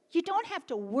it. You don't have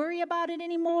to worry about it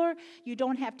anymore. You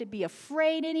don't have to be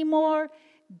afraid anymore.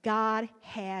 God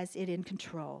has it in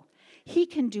control. He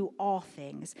can do all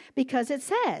things because it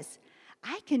says,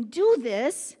 I can do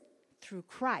this through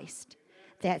Christ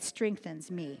that strengthens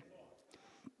me.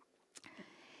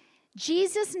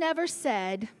 Jesus never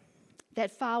said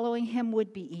that following him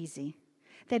would be easy,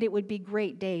 that it would be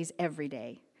great days every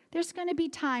day. There's going to be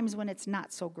times when it's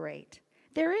not so great.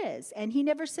 There is, and he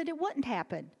never said it wouldn't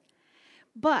happen.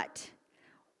 But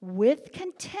with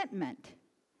contentment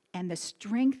and the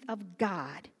strength of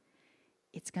God,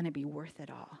 it's going to be worth it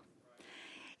all.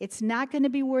 It's not going to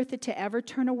be worth it to ever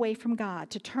turn away from God,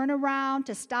 to turn around,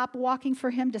 to stop walking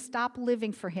for him, to stop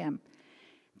living for him.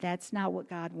 That's not what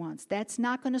God wants. That's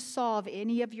not going to solve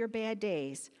any of your bad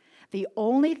days. The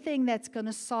only thing that's going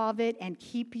to solve it and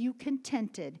keep you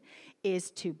contented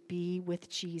is to be with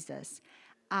Jesus.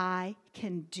 I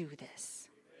can do this.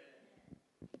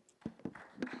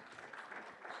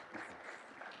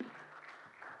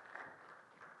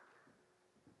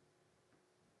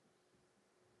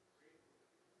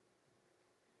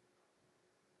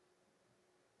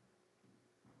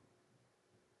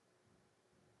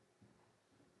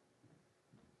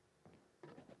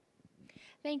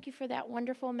 Thank you for that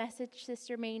wonderful message,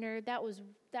 Sister Maynard. That was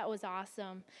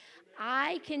awesome.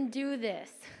 I can do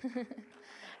this.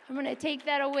 I'm going to take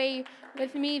that away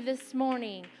with me this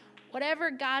morning. Whatever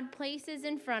God places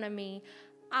in front of me,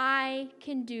 I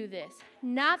can do this.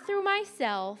 Not through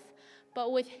myself,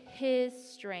 but with his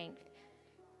strength.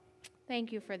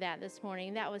 Thank you for that this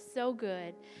morning. That was so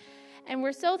good. And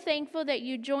we're so thankful that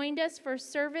you joined us for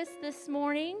service this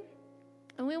morning.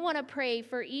 And we want to pray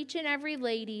for each and every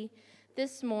lady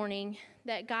this morning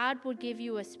that God would give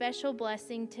you a special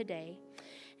blessing today.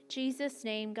 In Jesus'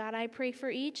 name, God, I pray for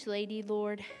each lady,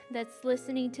 Lord, that's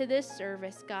listening to this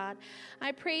service, God.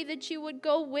 I pray that you would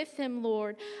go with them,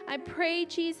 Lord. I pray,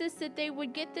 Jesus, that they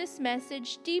would get this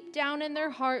message deep down in their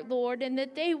heart, Lord, and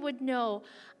that they would know,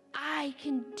 I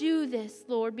can do this,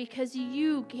 Lord, because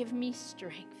you give me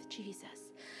strength, Jesus.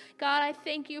 God, I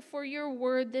thank you for your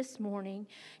word this morning.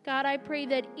 God, I pray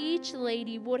that each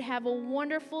lady would have a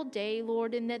wonderful day,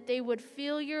 Lord, and that they would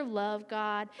feel your love,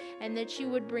 God, and that you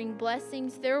would bring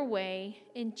blessings their way.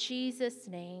 In Jesus'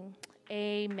 name,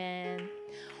 amen.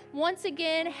 Once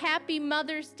again, happy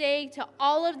Mother's Day to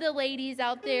all of the ladies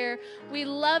out there. We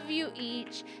love you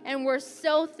each, and we're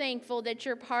so thankful that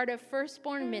you're part of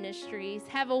Firstborn Ministries.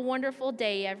 Have a wonderful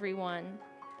day, everyone.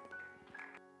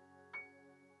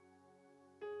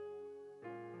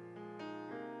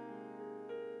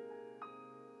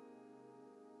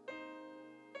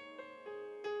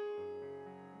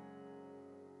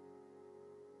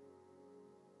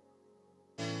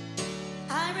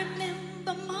 I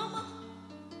remember Mama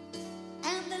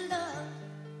and the love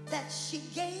that she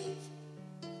gave.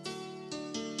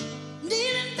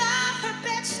 Kneeling by her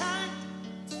bedside,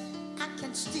 I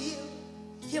can still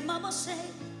hear Mama say,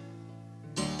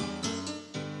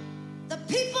 the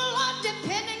people are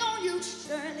depending on you,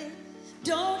 Shirley.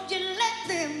 Don't you let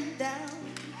them down.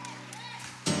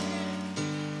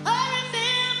 I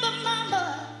remember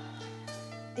Mama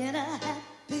in a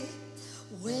happy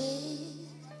way.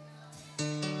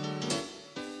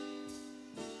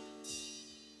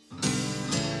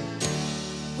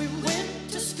 We went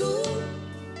to school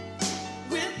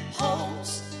with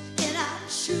holes in our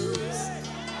shoes.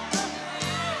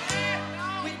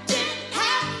 We didn't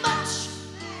have much,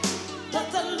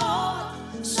 but the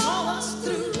Lord saw us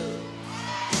through.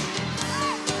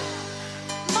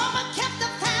 Mama kept the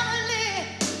family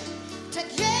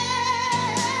together.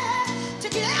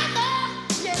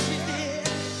 Yes, she did.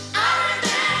 I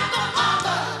remember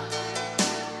Mama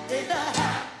in a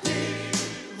happy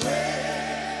way.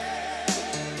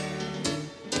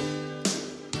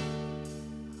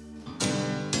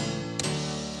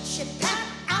 She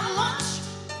packed our lunch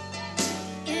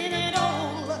in an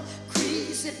old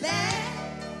greasy bag.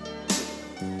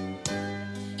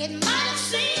 It might have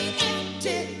seemed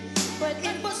empty, but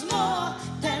it was more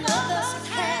than others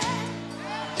had.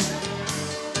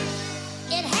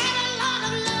 It had a lot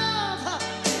of love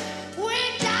way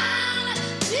down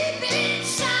deep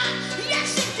inside.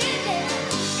 Yes, it did.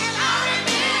 And I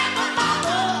remember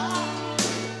Mama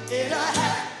in a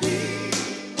happy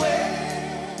way.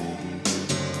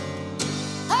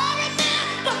 I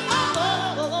remember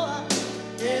Mama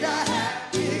in a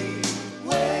happy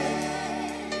way.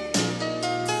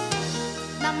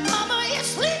 Now Mama is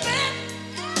sleeping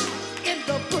in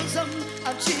the bosom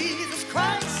of Jesus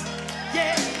Christ.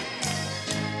 Yeah.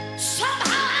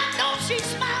 Somehow I know she's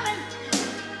smiling.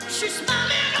 She's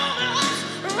smiling over us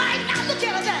right now. Look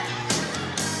at her there.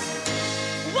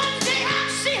 One day I'll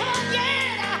see her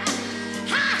again.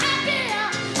 How happy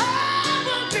I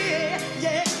will be.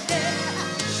 Yeah, yeah.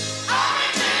 I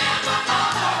remember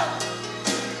Mama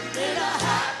in a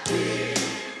happy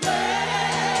way.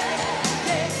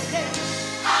 Yeah, yeah.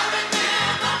 I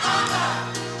remember Mama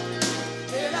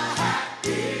in a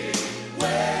happy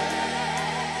way.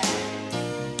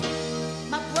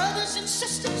 My brothers and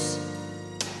sisters,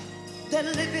 they're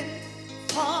living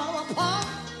far apart.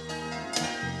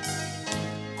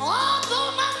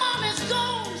 Although my mom is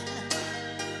gone,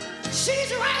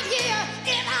 she's right here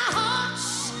in our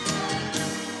hearts.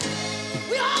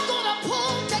 We all gonna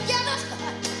pull together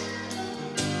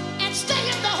and stay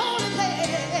in the holy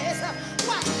place.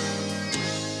 Why?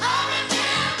 I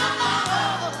remember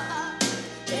Mama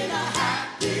in a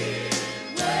happy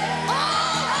way. Oh,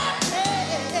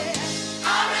 yeah. I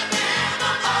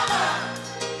remember Mama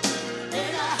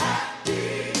in a happy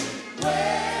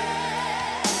way.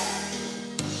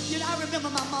 You know, I remember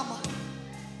my mama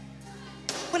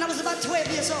when I was about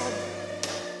 12 years old.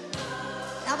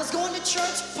 I was going to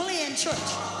church, playing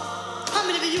church. How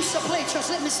many of you used to play church?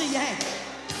 Let me see your hand.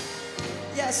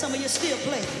 Yeah, some of you still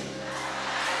play.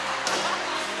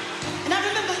 And I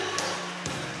remember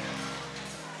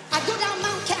I'd go down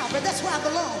Mount Calvary, that's where I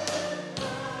belong.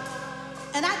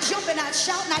 And I'd jump and I'd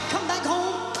shout and I'd come back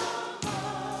home.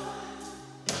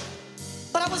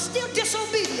 But I was still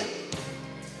disobedient.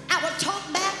 I would talk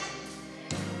back.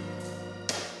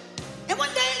 And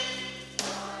one day,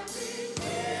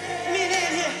 me and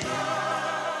Ann here,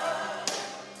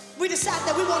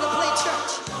 that we want to play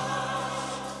church.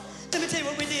 Let me tell you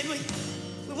what we did.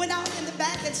 We went out in the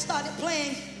back and started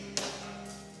playing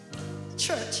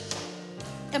church.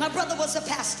 And my brother was a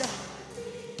pastor.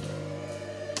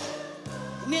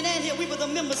 Me and Ann here, we were the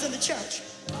members in the church.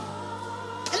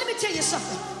 And let me tell you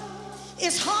something.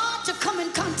 It's hard to come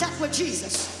in contact with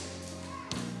Jesus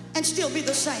and still be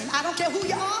the same. I don't care who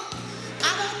you are.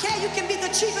 I don't care. You can be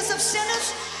the chiefest of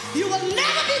sinners. You will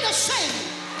never be the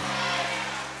same.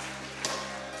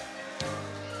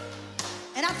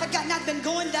 And I've forgotten I've been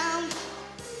going down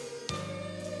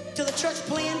to the church,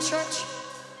 playing church.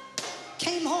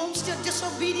 Came home still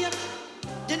disobedient.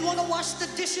 Didn't want to wash the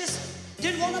dishes.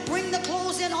 Didn't want to bring the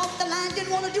clothes in off the line.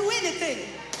 Didn't want to do anything.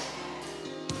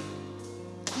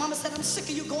 Mama said, I'm sick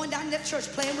of you going down to that church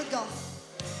playing with God.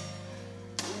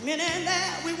 And then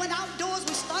there, we went outdoors.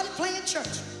 We started playing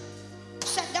church.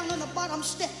 Sat down on the bottom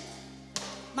step.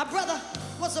 My brother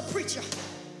was a preacher.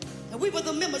 And we were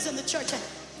the members in the church. And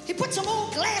he put some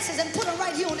old glasses and put them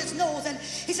right here on his nose. And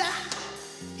he said,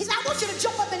 I want you to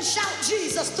jump up and shout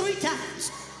Jesus 3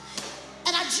 times.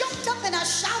 And I jumped up and I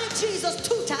shouted Jesus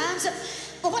 2 times.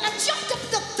 But when I jumped up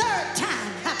the 3rd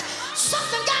time,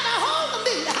 something got a hold of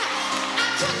me. I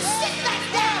couldn't sit back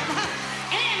down.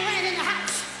 Ann ran in the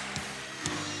house.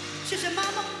 She said,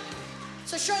 Mama,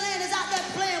 so Charlene is out there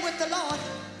playing with the Lord.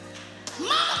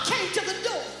 Mama came to the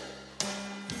door.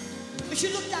 And she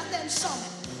looked out there and saw me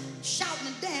shouting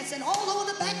and dancing all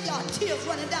over the backyard, tears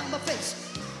running down my face.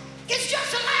 It's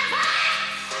just a laugh.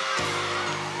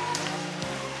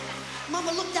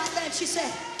 Mama looked out there and she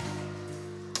said,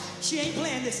 she ain't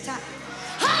playing this time.